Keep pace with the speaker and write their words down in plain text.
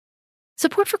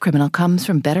Support for Criminal comes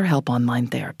from BetterHelp Online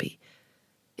Therapy.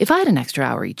 If I had an extra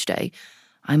hour each day,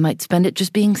 I might spend it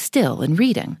just being still and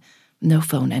reading, no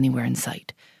phone anywhere in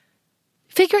sight.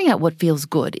 Figuring out what feels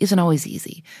good isn't always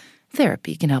easy.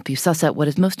 Therapy can help you suss out what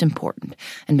is most important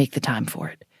and make the time for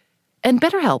it. And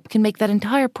BetterHelp can make that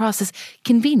entire process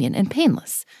convenient and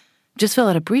painless. Just fill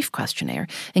out a brief questionnaire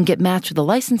and get matched with a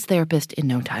licensed therapist in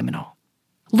no time at all.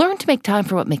 Learn to make time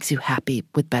for what makes you happy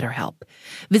with BetterHelp.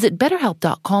 Visit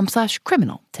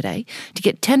BetterHelp.com/criminal today to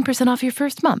get 10% off your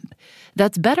first month.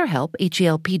 That's BetterHelp,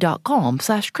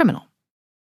 HELP.com/criminal.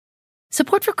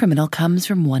 Support for Criminal comes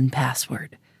from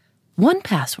 1Password.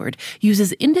 1Password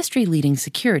uses industry-leading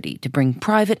security to bring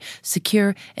private,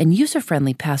 secure, and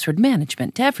user-friendly password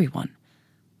management to everyone.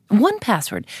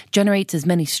 1Password generates as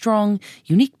many strong,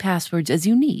 unique passwords as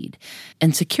you need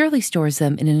and securely stores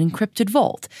them in an encrypted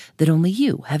vault that only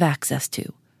you have access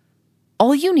to.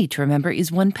 All you need to remember is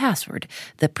 1Password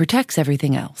that protects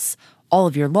everything else. All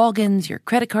of your logins, your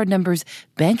credit card numbers,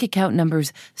 bank account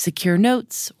numbers, secure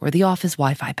notes, or the office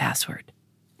Wi-Fi password.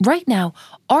 Right now,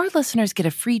 our listeners get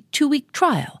a free 2-week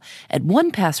trial at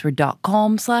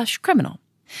 1password.com/criminal.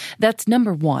 That's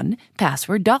number 1,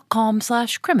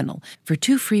 password.com/criminal for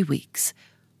 2 free weeks.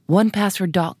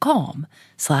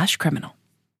 1password.com/criminal.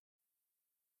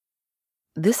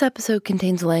 This episode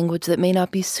contains language that may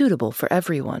not be suitable for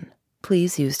everyone.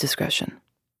 Please use discretion.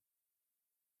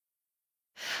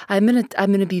 I'm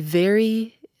gonna be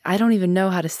very, I don't even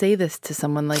know how to say this to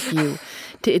someone like you,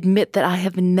 to admit that I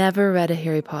have never read a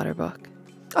Harry Potter book.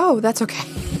 Oh, that's okay.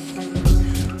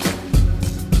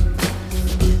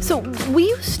 So will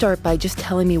you start by just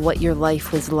telling me what your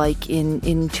life was like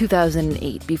in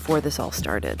 2008 before this all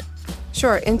started?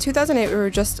 Sure. In 2008,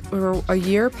 we were a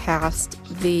year past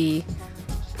the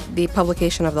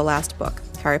publication of the last book,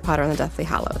 Harry Potter and the Deathly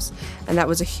Hallows. And that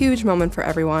was a huge moment for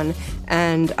everyone.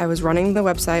 And I was running the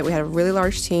website. We had a really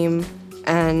large team.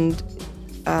 And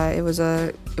it was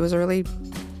a really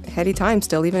heady time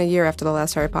still. Even a year after the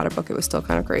last Harry Potter book, it was still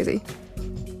kind of crazy.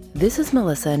 This is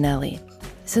Melissa Anelli.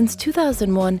 Since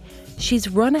 2001, she's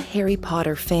run a Harry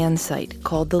Potter fan site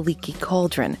called The Leaky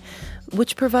Cauldron,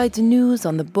 which provides news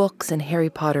on the books and Harry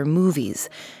Potter movies,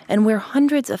 and where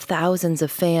hundreds of thousands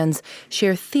of fans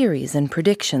share theories and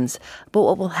predictions about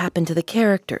what will happen to the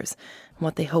characters and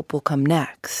what they hope will come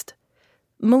next.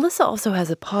 Melissa also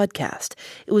has a podcast.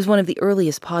 It was one of the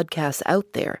earliest podcasts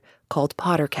out there, called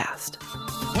Pottercast.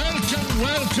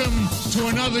 Welcome to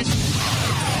another...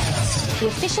 The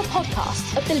official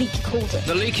podcast of The Leaky Cauldron.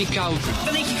 The Leaky Cauldron.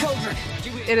 The Leaky Cauldron.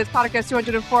 It is Podcast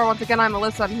 204. Once again, I'm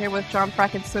Melissa. I'm here with John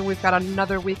Frankenstein. We've got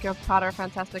another week of Potter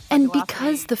Fantastic. And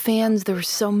because the fans, there were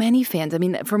so many fans. I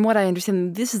mean, from what I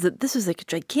understand, this was like a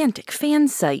gigantic fan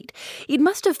site. It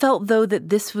must have felt, though, that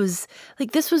this was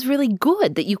really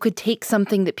good, that you could take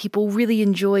something that people really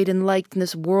enjoyed and liked in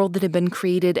this world that had been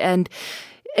created and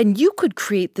you could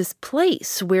create this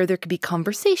place where there could be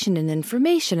conversation and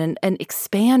information and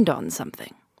expand on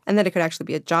something. And that it could actually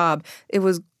be a job. It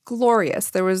was glorious.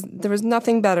 There was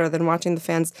nothing better than watching the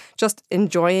fans just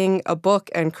enjoying a book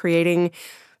and creating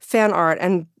fan art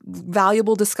and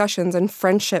valuable discussions and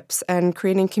friendships and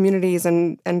creating communities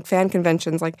and fan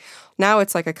conventions. Like now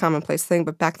it's like a commonplace thing,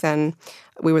 but back then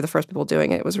we were the first people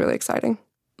doing it. It was really exciting.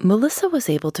 Melissa was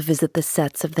able to visit the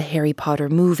sets of the Harry Potter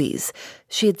movies.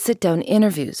 She had sit-down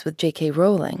interviews with J.K.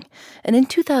 Rowling. And in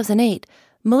 2008,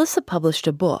 Melissa published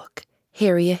a book,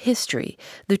 Harry: A History,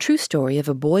 the true story of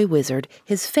a boy wizard,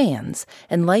 his fans,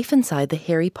 and life inside the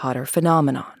Harry Potter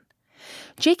phenomenon.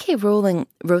 J.K. Rowling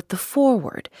wrote the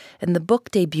foreword, and the book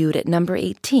debuted at number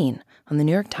 18 on the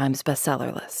New York Times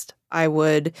bestseller list. I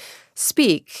would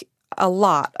speak a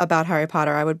lot about Harry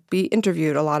Potter. I would be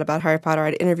interviewed a lot about Harry Potter.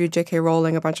 I'd interviewed J.K.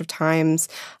 Rowling a bunch of times.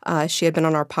 She had been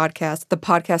on our podcast. The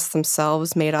podcasts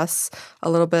themselves made us a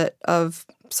little bit of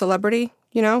celebrity,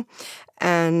 you know?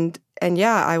 And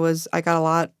yeah, I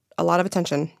got a lot of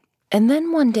attention. And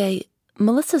then one day,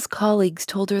 Melissa's colleagues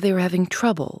told her they were having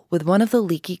trouble with one of the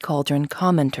Leaky Cauldron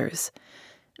commenters.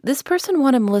 This person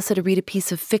wanted Melissa to read a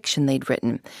piece of fiction they'd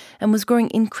written and was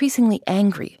growing increasingly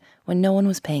angry when no one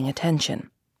was paying attention.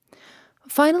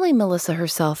 Finally, Melissa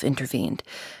herself intervened.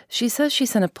 She says she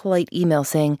sent a polite email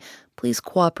saying, "Please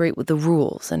cooperate with the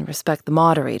rules and respect the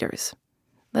moderators."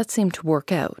 That seemed to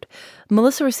work out.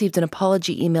 Melissa received an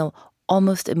apology email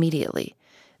almost immediately.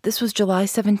 This was July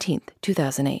 17th,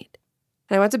 2008.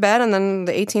 And I went to bed, and then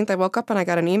the 18th I woke up and I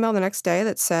got an email the next day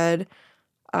that said,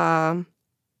 I'm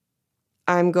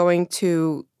going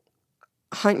to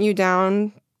hunt you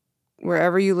down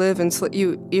wherever you live and slit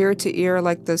you ear to ear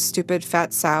like the stupid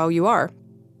fat sow you are.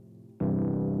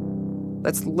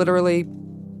 That's literally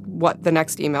what the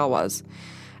next email was.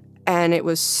 And it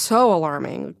was so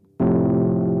alarming.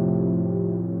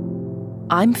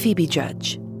 I'm Phoebe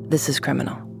Judge. This is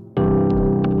Criminal.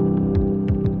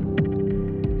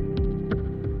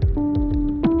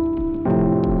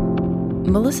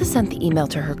 Melissa sent the email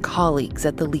to her colleagues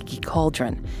at the Leaky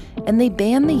Cauldron, and they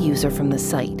banned the user from the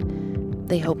site.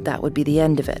 They hoped that would be the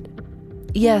end of it.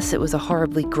 Yes, it was a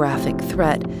horribly graphic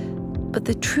threat, but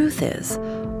the truth is,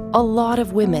 a lot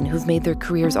of women who've made their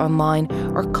careers online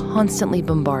are constantly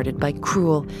bombarded by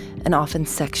cruel and often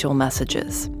sexual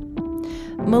messages.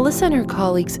 Melissa and her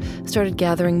colleagues started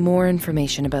gathering more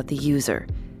information about the user,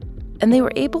 and they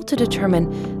were able to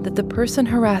determine that the person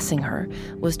harassing her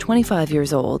was 25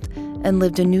 years old and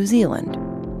lived in New Zealand.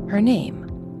 Her name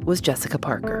was Jessica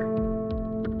Parker.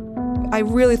 I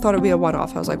really thought it would be a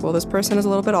one-off. I was like, well, this person is a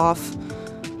little bit off.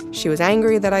 She was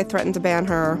angry that I threatened to ban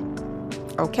her.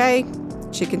 Okay,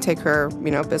 she can take her,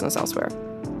 business elsewhere.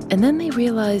 And then they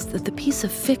realized that the piece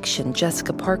of fiction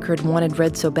Jessica Parker had wanted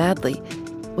read so badly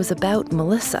was about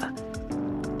Melissa.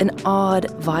 An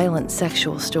odd, violent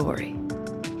sexual story.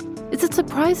 Is it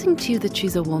surprising to you that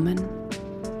she's a woman?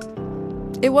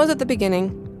 It was at the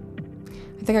beginning.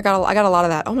 I think I got a lot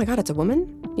of that. Oh my God, it's a woman,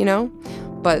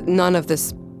 But none of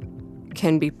this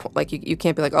can be like, you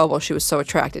can't be like, oh, well, she was so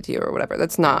attracted to you or whatever.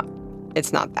 It's not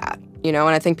that, And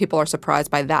I think people are surprised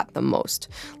by that the most.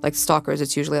 Like stalkers,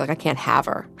 it's usually like, I can't have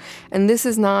her. And this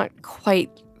is not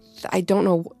quite, I don't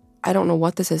know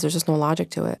what this is. There's just no logic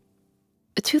to it.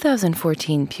 A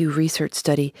 2014 Pew Research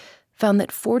study found that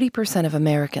 40% of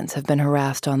Americans have been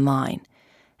harassed online,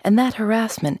 and that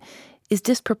harassment is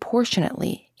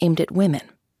disproportionately aimed at women.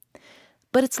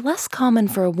 But it's less common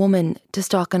for a woman to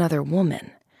stalk another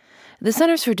woman. The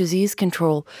Centers for Disease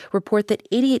Control report that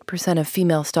 88% of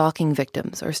female stalking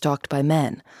victims are stalked by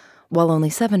men, while only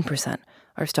 7%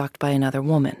 are stalked by another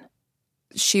woman.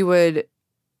 She would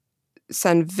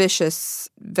send vicious,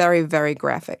 very, very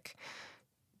graphic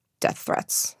death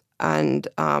threats and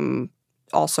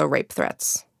also rape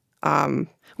threats.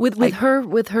 With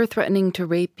her threatening to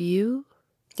rape you?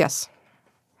 Yes.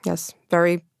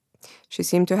 Very. She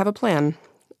seemed to have a plan.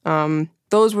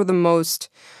 Those were the most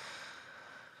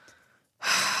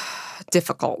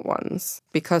difficult ones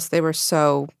because they were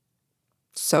so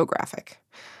graphic.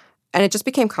 And it just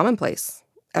became commonplace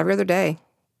every other day.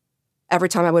 Every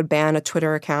time I would ban a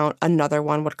Twitter account, another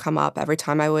one would come up. Every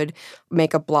time I would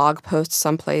make a blog post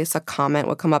someplace, a comment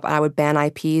would come up, and I would ban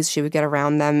IPs. She would get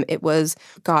around them. It was,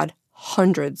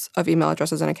 hundreds of email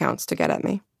addresses and accounts to get at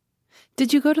me.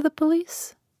 Did you go to the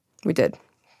police? We did.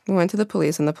 We went to the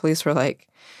police, and the police were like,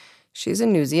 she's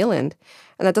in New Zealand.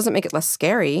 And that doesn't make it less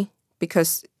scary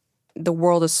because the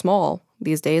world is small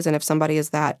these days, and if somebody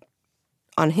is that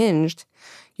unhinged,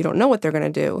 you don't know what they're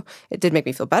going to do. It did make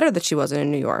me feel better that she wasn't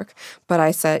in New York. But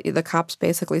the cops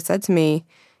basically said to me,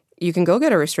 you can go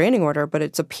get a restraining order, but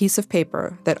it's a piece of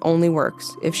paper that only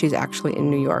works if she's actually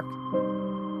in New York.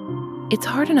 It's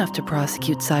hard enough to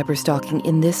prosecute cyberstalking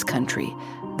in this country.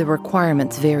 The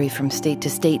requirements vary from state to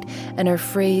state and are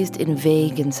phrased in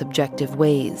vague and subjective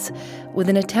ways, with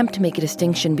an attempt to make a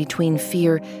distinction between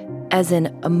fear as in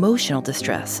emotional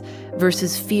distress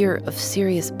versus fear of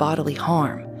serious bodily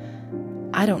harm.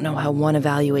 I don't know how one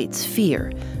evaluates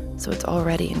fear, so it's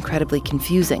already incredibly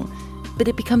confusing, but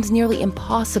it becomes nearly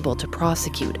impossible to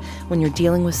prosecute when you're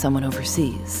dealing with someone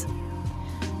overseas.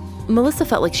 Melissa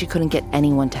felt like she couldn't get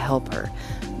anyone to help her.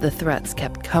 The threats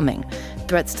kept coming.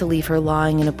 Threats to leave her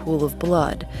lying in a pool of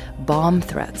blood, bomb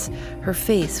threats. Her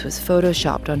face was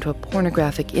photoshopped onto a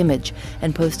pornographic image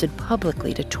and posted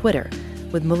publicly to Twitter,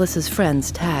 with Melissa's friends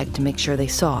tagged to make sure they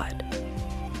saw it.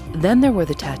 Then there were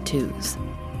the tattoos.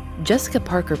 Jessica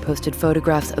Parker posted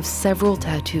photographs of several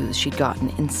tattoos she'd gotten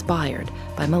inspired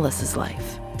by Melissa's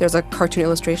life. There's a cartoon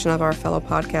illustration of our fellow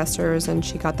podcasters, and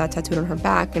she got that tattooed on her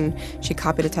back, and she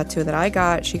copied a tattoo that I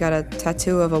got. She got a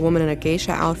tattoo of a woman in a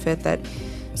geisha outfit that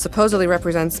supposedly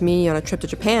represents me on a trip to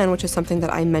Japan, which is something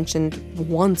that I mentioned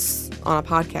once on a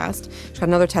podcast. She got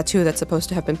another tattoo that's supposed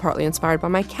to have been partly inspired by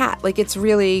my cat. Like, it's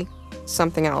really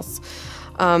something else.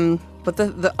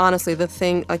 But honestly, the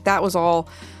thing, like, that was all...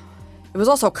 It was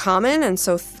also common, and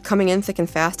so coming in thick and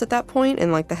fast at that point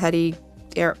in, like, the heady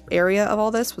area of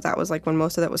all this, that was, like, when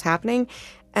most of that was happening.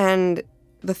 And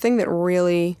the thing that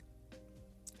really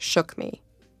shook me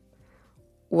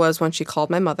was when she called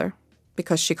my mother,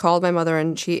 because she called my mother,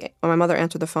 and when my mother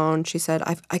answered the phone, she said,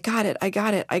 I got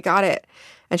it.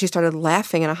 And she started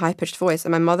laughing in a high-pitched voice,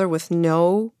 and my mother, with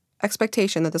no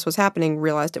expectation that this was happening,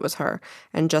 realized it was her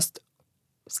and just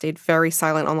stayed very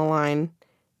silent on the line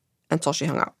until she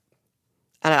hung up.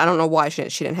 And I don't know why she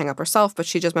didn't hang up herself, but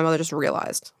my mother just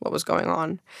realized what was going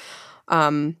on.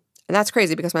 And that's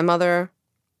crazy because my mother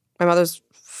My mother's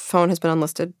phone has been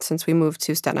unlisted since we moved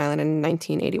to Staten Island in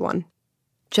 1981.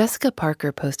 Jessica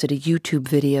Parker posted a YouTube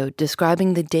video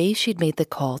describing the day she'd made the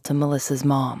call to Melissa's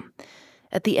mom.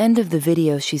 At the end of the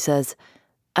video, she says,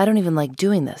 "I don't even like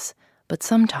doing this, but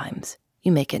sometimes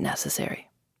you make it necessary."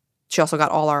 She also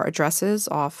got all our addresses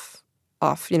off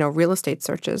real estate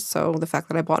searches. So the fact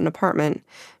that I bought an apartment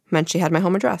meant she had my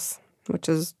home address, which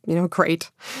is,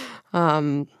 great.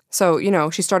 So,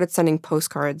 she started sending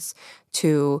postcards she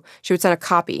would send a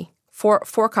copy,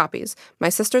 four copies. My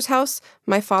sister's house,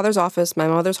 my father's office, my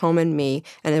mother's home, and me.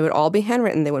 And they would all be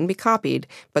handwritten. They wouldn't be copied,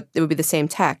 but it would be the same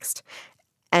text.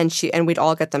 And we'd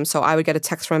all get them. So I would get a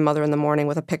text from my mother in the morning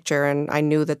with a picture, and I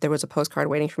knew that there was a postcard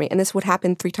waiting for me. And this would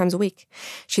happen 3 times a week.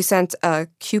 She sent a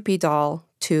Cupid doll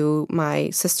to my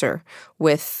sister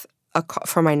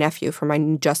for my nephew, for my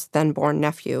just then born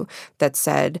nephew, that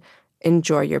said,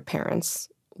 "Enjoy your parents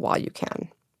while you can."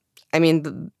 I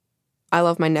mean, I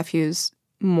love my nephews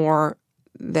more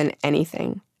than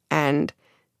anything. And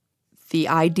the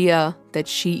idea that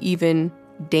she even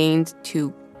deigned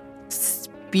to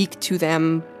speak to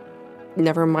them,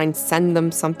 never mind send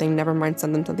them something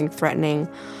threatening,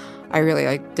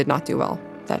 I did not do well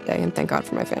that day, and thank God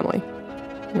for my family.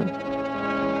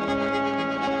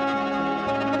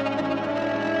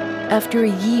 After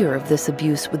a year of this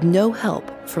abuse with no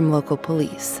help from local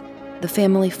police, the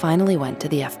family finally went to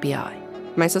the FBI.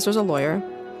 My sister's a lawyer,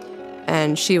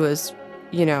 and she was,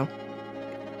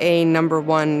 a number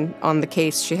one on the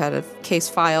case. She had a case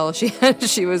file. She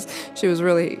was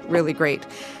really, really great.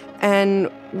 And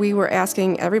we were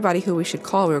asking everybody who we should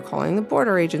call. We were calling the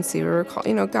border agency. We were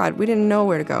calling, God, we didn't know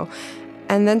where to go.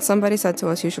 And then somebody said to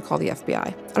us, "You should call the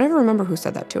FBI." I don't even remember who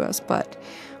said that to us, but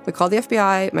we called the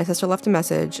FBI. My sister left a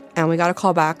message, and we got a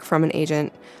call back from an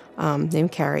agent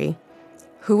named Carrie,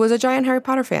 who was a giant Harry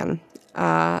Potter fan.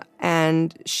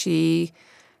 And she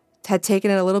had taken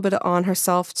it a little bit on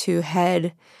herself to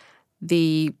head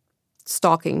the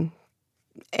stalking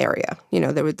area.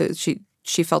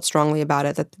 She felt strongly about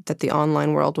it, that the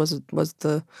online world was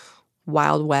the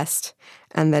Wild West,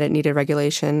 and that it needed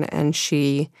regulation. And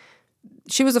she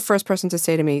was the first person to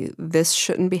say to me, "This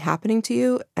shouldn't be happening to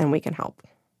you, and we can help."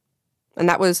 And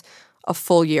that was a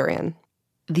full year in.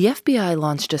 The FBI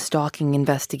launched a stalking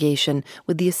investigation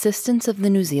with the assistance of the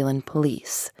New Zealand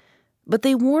police. But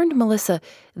they warned Melissa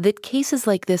that cases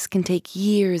like this can take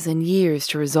years and years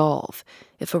to resolve,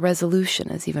 if a resolution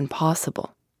is even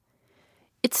possible.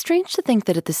 It's strange to think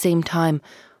that at the same time,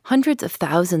 hundreds of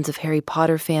thousands of Harry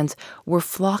Potter fans were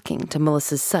flocking to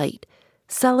Melissa's site,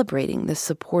 celebrating this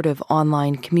supportive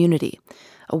online community,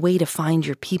 a way to find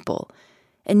your people,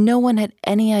 and no one had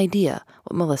any idea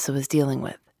what Melissa was dealing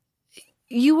with.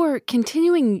 You were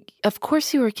continuing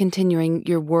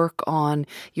your work on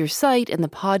your site and the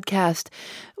podcast.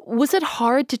 Was it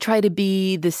hard to try to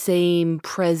be the same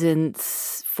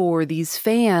presence for these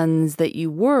fans that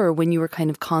you were when you were kind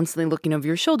of constantly looking over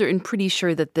your shoulder and pretty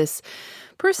sure that this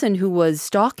person who was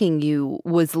stalking you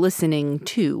was listening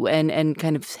too and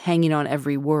kind of hanging on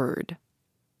every word?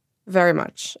 Very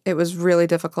much. It was really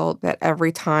difficult that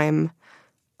every time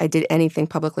I did anything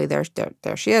publicly, there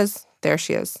she is. There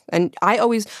she is. And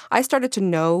I started to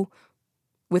know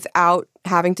without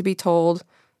having to be told,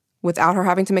 without her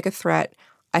having to make a threat.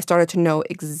 I started to know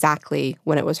exactly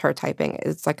when it was her typing.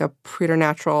 It's like a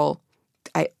preternatural,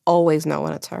 I always know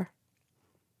when it's her.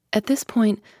 At this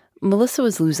point, Melissa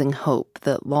was losing hope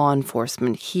that law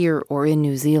enforcement here or in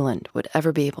New Zealand would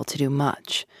ever be able to do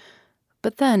much.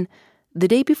 But then, the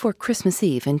day before Christmas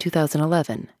Eve in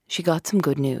 2011, she got some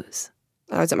good news.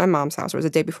 I was at my mom's house. It was the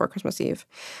day before Christmas Eve.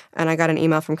 And I got an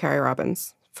email from Carrie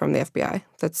Robbins from the FBI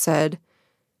that said,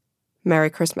 "Merry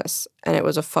Christmas." And it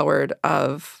was a forward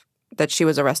of that she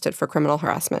was arrested for criminal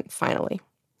harassment, finally.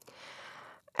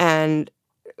 And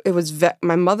it was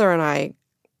my mother and I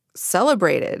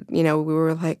celebrated.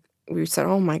 We said,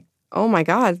 "Oh my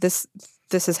God, this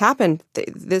has happened.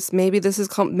 Maybe this will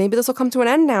come to an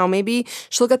end now. Maybe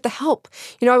she'll get the help."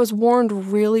 I was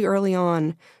warned really early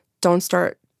on, don't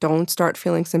start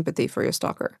feeling sympathy for your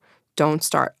stalker. Don't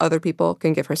start. Other people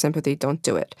can give her sympathy. Don't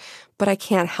do it. But I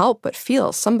can't help but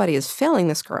feel somebody is failing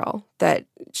this girl, that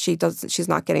she's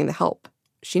not getting the help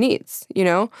she needs,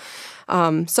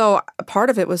 So a part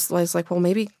of it was like, well,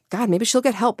 maybe she'll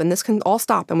get help and this can all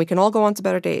stop and we can all go on to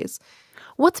better days.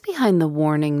 What's behind the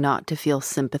warning not to feel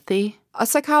sympathy? A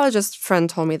psychologist friend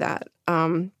told me that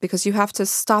because you have to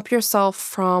stop yourself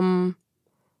from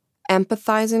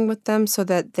empathizing with them so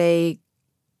that they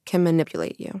can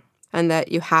manipulate you. And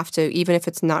that you have to, even if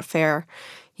it's not fair,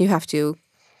 you have to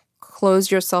close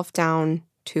yourself down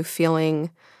to feeling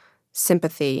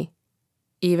sympathy,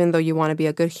 even though you want to be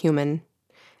a good human.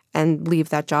 and leave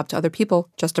that job to other people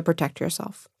just to protect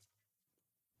yourself.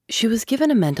 She was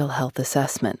given a mental health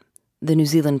assessment. The New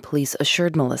Zealand police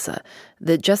assured Melissa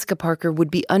that Jessica Parker would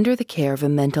be under the care of a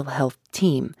mental health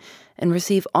team and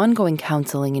receive ongoing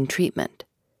counseling and treatment.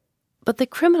 But the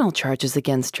criminal charges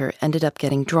against her ended up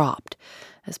getting dropped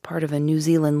as part of a New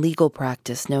Zealand legal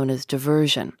practice known as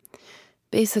diversion.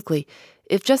 Basically,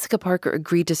 if Jessica Parker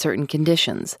agreed to certain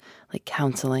conditions, like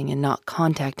counseling and not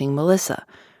contacting Melissa,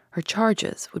 her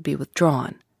charges would be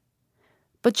withdrawn.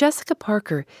 But Jessica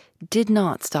Parker did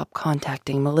not stop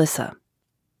contacting Melissa.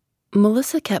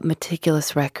 Melissa kept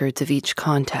meticulous records of each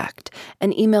contact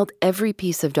and emailed every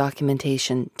piece of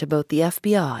documentation to both the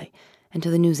FBI and to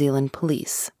the New Zealand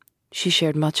police. She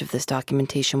shared much of this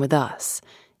documentation with us,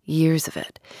 years of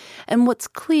it. And what's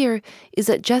clear is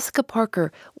that Jessica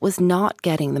Parker was not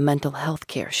getting the mental health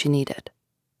care she needed.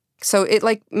 So it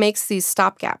makes these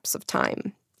stopgaps of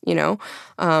time,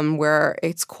 where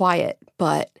it's quiet.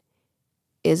 But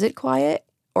is it quiet?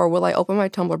 Or will I open my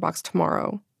Tumblr box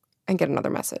tomorrow and get another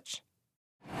message?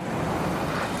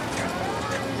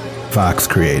 Vox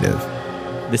Creative.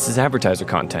 This is advertiser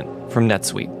content from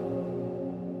NetSuite.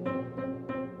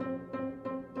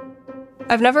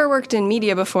 I've never worked in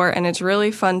media before, and it's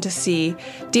really fun to see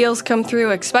deals come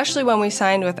through, especially when we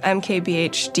signed with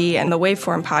MKBHD and the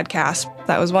Waveform podcast.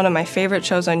 That was one of my favorite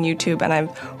shows on YouTube, and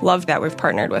I've loved that we've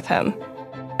partnered with him.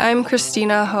 I'm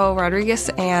Christina Ho Rodriguez,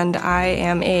 and I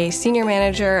am a senior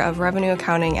manager of revenue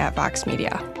accounting at Vox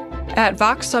Media. At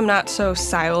Vox, I'm not so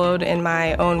siloed in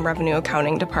my own revenue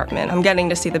accounting department. I'm getting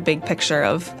to see the big picture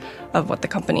of what the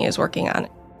company is working on.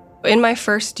 In my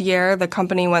first year, the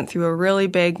company went through a really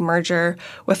big merger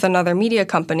with another media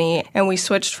company, and we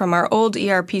switched from our old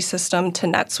ERP system to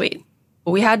NetSuite.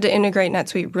 We had to integrate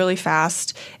NetSuite really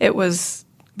fast. It was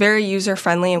very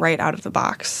user-friendly right out of the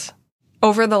box.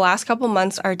 Over the last couple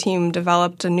months, our team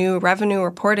developed a new revenue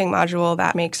reporting module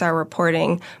that makes our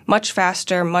reporting much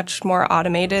faster, much more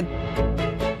automated.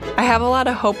 I have a lot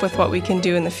of hope with what we can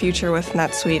do in the future with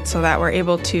NetSuite so that we're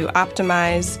able to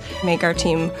optimize, make our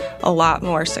team a lot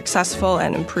more successful,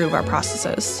 and improve our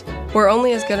processes. We're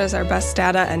only as good as our best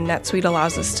data, and NetSuite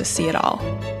allows us to see it all.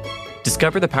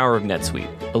 Discover the power of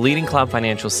NetSuite, a leading cloud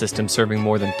financial system serving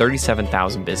more than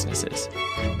 37,000 businesses.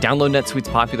 Download NetSuite's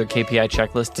popular KPI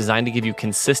checklist designed to give you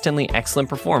consistently excellent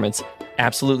performance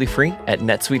absolutely free at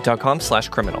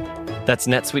netsuite.com/criminal. That's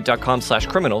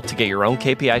netsuite.com/criminal to get your own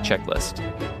KPI checklist.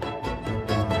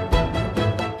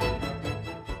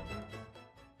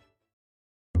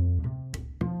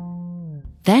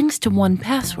 Thanks to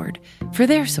 1Password for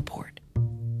their support.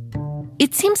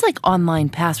 It seems like online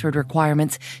password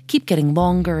requirements keep getting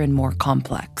longer and more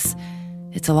complex.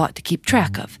 It's a lot to keep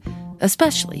track of,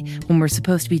 especially when we're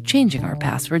supposed to be changing our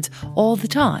passwords all the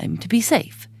time to be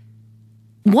safe.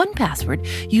 1Password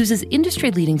uses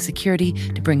industry-leading security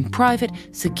to bring private,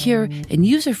 secure, and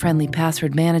user-friendly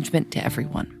password management to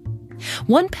everyone.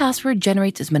 1Password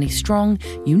generates as many strong,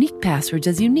 unique passwords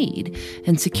as you need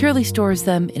and securely stores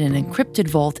them in an encrypted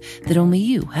vault that only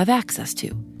you have access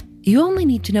to. You only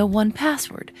need to know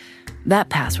 1Password. That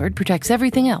password protects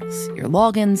everything else, your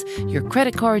logins, your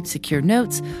credit card, secure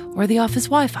notes, or the office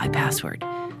Wi-Fi password.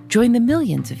 Join the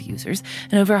millions of users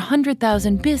and over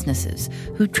 100,000 businesses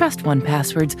who trust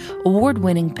 1Password's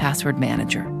award-winning password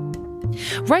manager.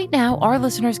 Right now, our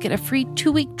listeners get a free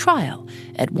 2-week trial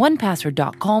at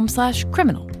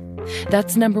 1password.com/criminal.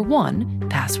 That's number 1,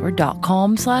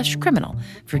 password.com/criminal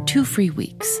for 2 free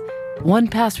weeks.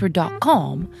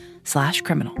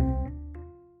 1password.com/criminal.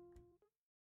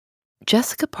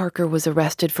 Jessica Parker was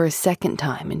arrested for a second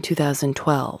time in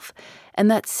 2012, and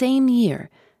that same year,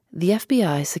 the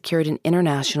FBI secured an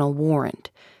international warrant,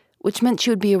 which meant she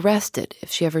would be arrested if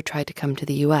she ever tried to come to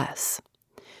the U.S.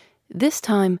 This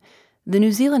time, the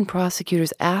New Zealand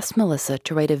prosecutors asked Melissa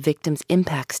to write a victim's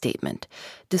impact statement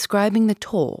describing the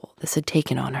toll this had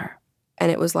taken on her.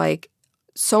 And it was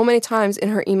so many times in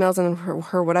her emails and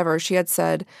her whatever, she had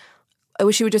said, I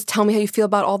wish you would just tell me how you feel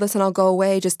about all this and I'll go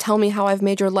away. Just tell me how I've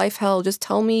made your life hell. Just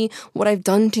tell me what I've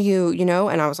done to you,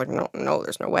 And I was like, no,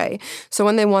 there's no way. So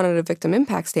when they wanted a victim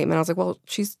impact statement, I was like, well,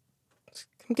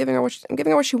 I'm giving her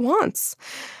what she wants.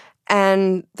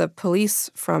 And the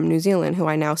police from New Zealand, who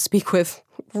I now speak with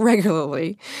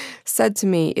regularly, said to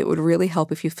me it would really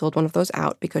help if you filled one of those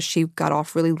out because she got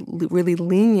off really, really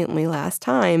leniently last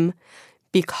time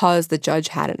because the judge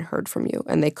hadn't heard from you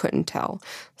and they couldn't tell.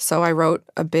 So I wrote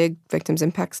a big victim's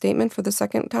impact statement for the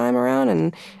second time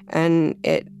around, and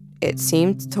it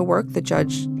seemed to work. The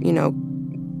judge,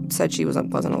 said she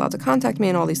wasn't allowed to contact me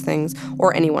and all these things,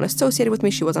 or anyone associated with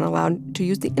me. She wasn't allowed to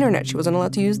use the internet. She wasn't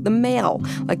allowed to use the mail.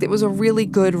 It was a really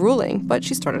good ruling, but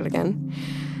she started again.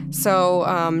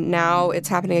 So now it's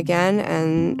happening again,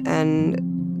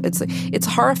 and it's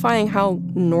horrifying how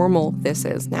normal this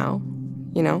is now,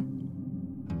 you know?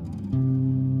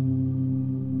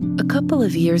 A couple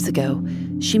of years ago,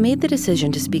 she made the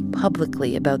decision to speak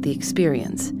publicly about the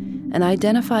experience and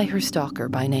identify her stalker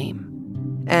by name.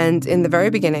 And in the very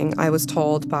beginning, I was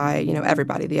told by,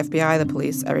 everybody, the FBI, the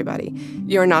police, everybody,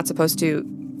 you're not supposed to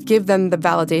give them the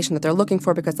validation that they're looking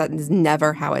for because that is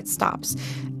never how it stops.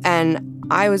 And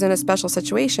I was in a special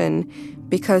situation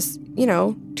because,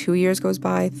 2 years goes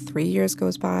by, 3 years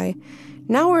goes by.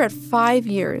 Now we're at 5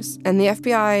 years, and the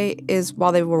FBI is,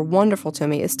 while they were wonderful to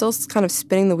me, is still kind of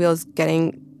spinning the wheels,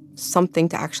 getting something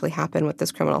to actually happen with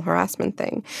this criminal harassment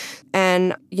thing.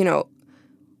 And,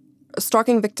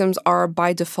 stalking victims are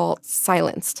by default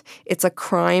silenced. It's a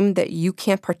crime that you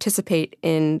can't participate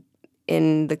in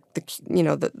the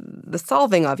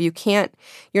solving of.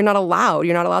 You're not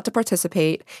allowed to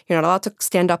participate. You're not allowed to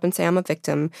stand up and say I'm a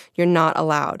victim. You're not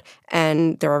allowed.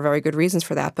 And there are very good reasons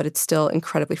for that, but it's still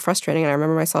incredibly frustrating. And I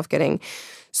remember myself getting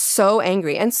so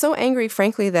angry,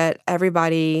 frankly, that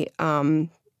everybody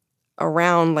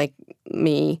around like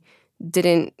me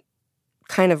didn't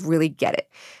kind of really get it.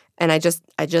 And I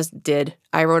just did.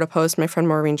 I wrote a post. My friend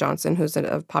Maureen Johnson, who's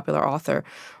a popular author,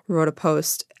 wrote a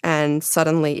post, and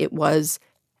suddenly it was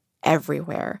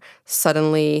everywhere.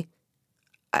 Suddenly,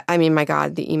 I mean, my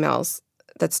God, the emails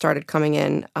that started coming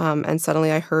in, and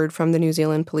suddenly I heard from the New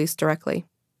Zealand police directly.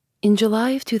 In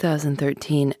July of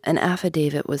 2013, an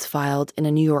affidavit was filed in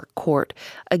a New York court,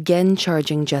 again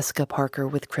charging Jessica Parker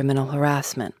with criminal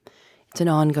harassment. It's an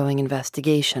ongoing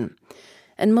investigation.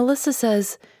 And Melissa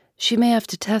says she may have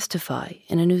to testify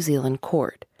in a New Zealand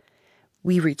court.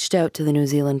 We reached out to the New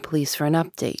Zealand police for an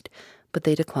update, but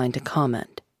they declined to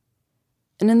comment.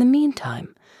 And in the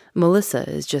meantime, Melissa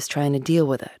is just trying to deal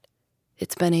with it.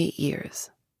 It's been 8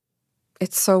 years.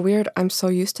 It's so weird. I'm so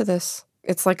used to this.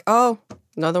 It's like, oh,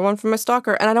 another one from my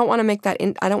stalker. And I don't want to make that,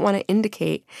 I don't want to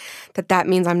indicate that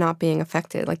means I'm not being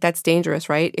affected. Like, that's dangerous,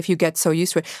 right? If you get so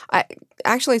used to it.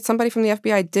 Actually, somebody from the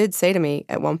FBI did say to me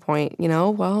at one point,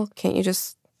 well, can't you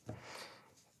just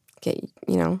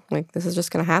like, this is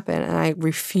just going to happen. And I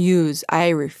refuse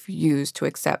to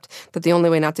accept that the only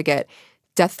way not to get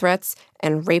death threats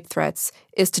and rape threats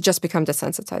is to just become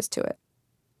desensitized to it.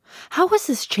 How has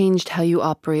this changed how you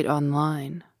operate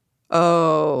online?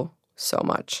 Oh, so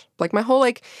much. Like, my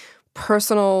whole,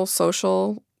 personal,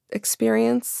 social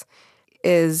experience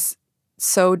is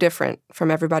so different from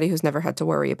everybody who's never had to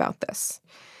worry about this.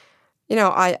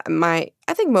 I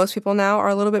think most people now are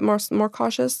a little bit more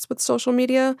cautious with social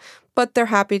media, but they're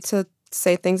happy to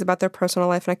say things about their personal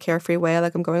life in a carefree way.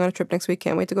 Like, I'm going on a trip next week,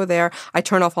 can't wait to go there. I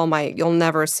turn off you'll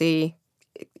never see,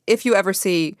 if you ever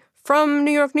see from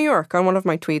New York on one of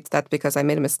my tweets, that's because I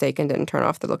made a mistake and didn't turn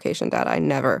off the location data. I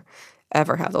never,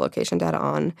 ever have the location data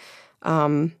on.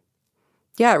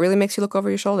 It really makes you look over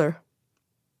your shoulder.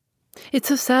 It's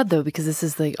so sad, though, because this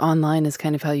is online is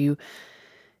kind of how you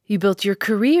built your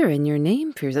career and your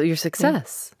name for your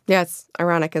success. Yeah, it's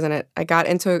ironic, isn't it? I got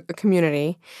into a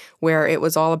community where it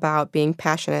was all about being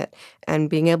passionate and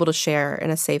being able to share in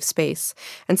a safe space.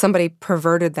 And somebody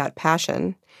perverted that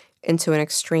passion into an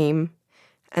extreme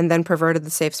and then perverted the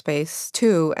safe space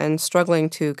too, and struggling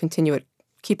to continue it,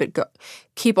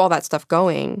 keep all that stuff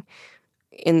going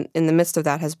in the midst of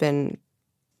that has been,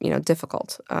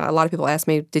 difficult. A lot of people ask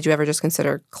me, did you ever just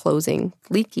consider closing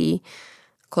Leaky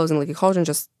Cauldron,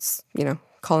 just,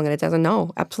 calling it a dozen?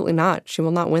 No, absolutely not. She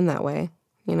will not win that way,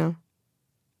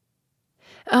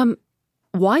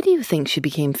 Why do you think she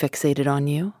became fixated on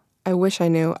you? I wish I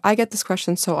knew. I get this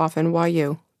question so often. Why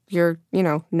you? You're,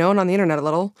 known on the internet a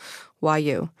little. Why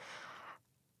you?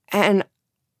 And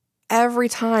every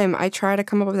time I try to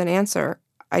come up with an answer,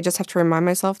 I just have to remind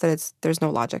myself that there's no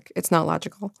logic. It's not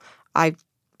logical. I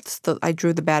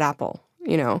drew the bad apple.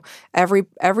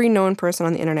 Every known person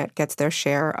on the internet gets their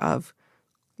share of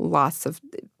lots of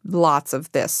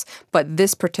this. But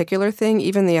this particular thing,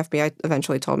 even the FBI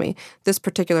eventually told me, this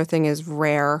particular thing is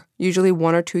rare. Usually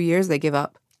 1 or 2 years they give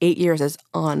up. 8 years is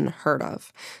unheard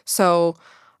of. So,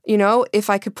 if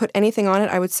I could put anything on it,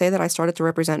 I would say that I started to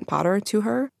represent Potter to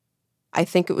her. I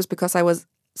think it was because I was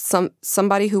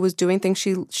somebody who was doing things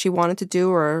she wanted to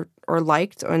do or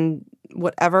liked, and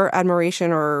whatever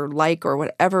admiration or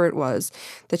whatever it was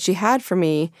that she had for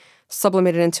me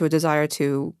sublimated into a desire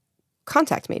to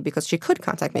contact me, because she could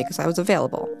contact me because I was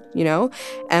available,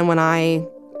 And when I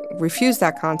refused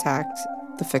that contact,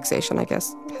 the fixation, I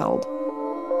guess, held.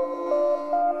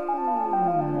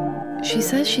 She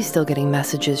says she's still getting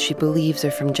messages she believes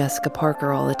are from Jessica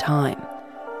Parker all the time.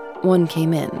 One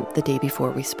came in the day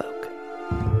before we spoke.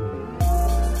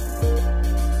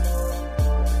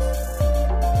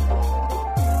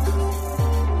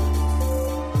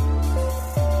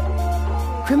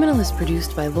 Criminal is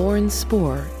produced by Lauren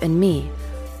Spohr and me.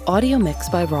 Audio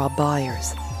mixed by Rob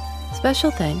Byers. Special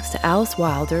thanks to Alice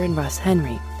Wilder and Russ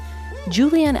Henry.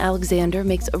 Julianne Alexander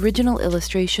makes original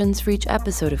illustrations for each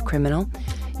episode of Criminal.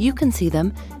 You can see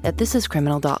them at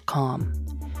thisiscriminal.com.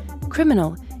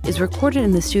 Criminal is recorded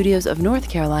in the studios of North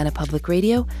Carolina Public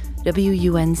Radio,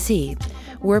 WUNC.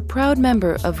 We're a proud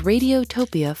member of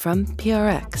Radiotopia from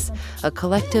PRX, a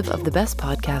collective of the best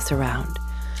podcasts around.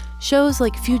 Shows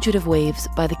like Fugitive Waves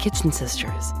by the Kitchen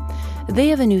Sisters. They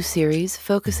have a new series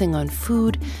focusing on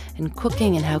food and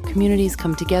cooking and how communities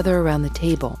come together around the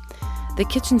table. The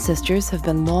Kitchen Sisters have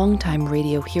been longtime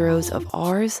radio heroes of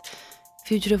ours.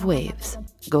 Fugitive Waves.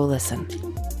 Go listen.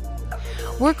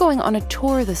 We're going on a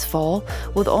tour this fall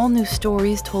with all new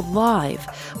stories told live.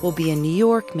 We'll be in New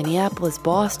York, Minneapolis,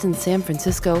 Boston, San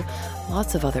Francisco,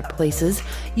 lots of other places.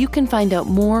 You can find out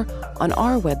more on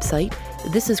our website,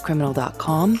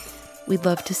 thisiscriminal.com. We'd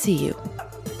love to see you.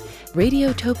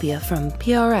 Radiotopia from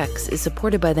PRX is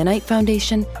supported by the Knight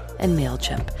Foundation and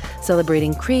MailChimp,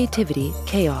 celebrating creativity,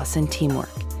 chaos, and teamwork.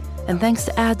 And thanks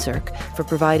to AdZerk for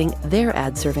providing their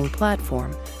ad-serving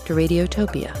platform to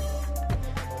Radiotopia.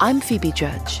 I'm Phoebe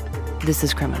Judge. This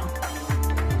is Criminal.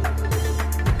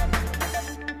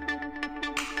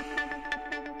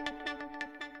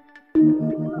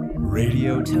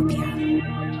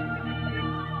 Radiotopia.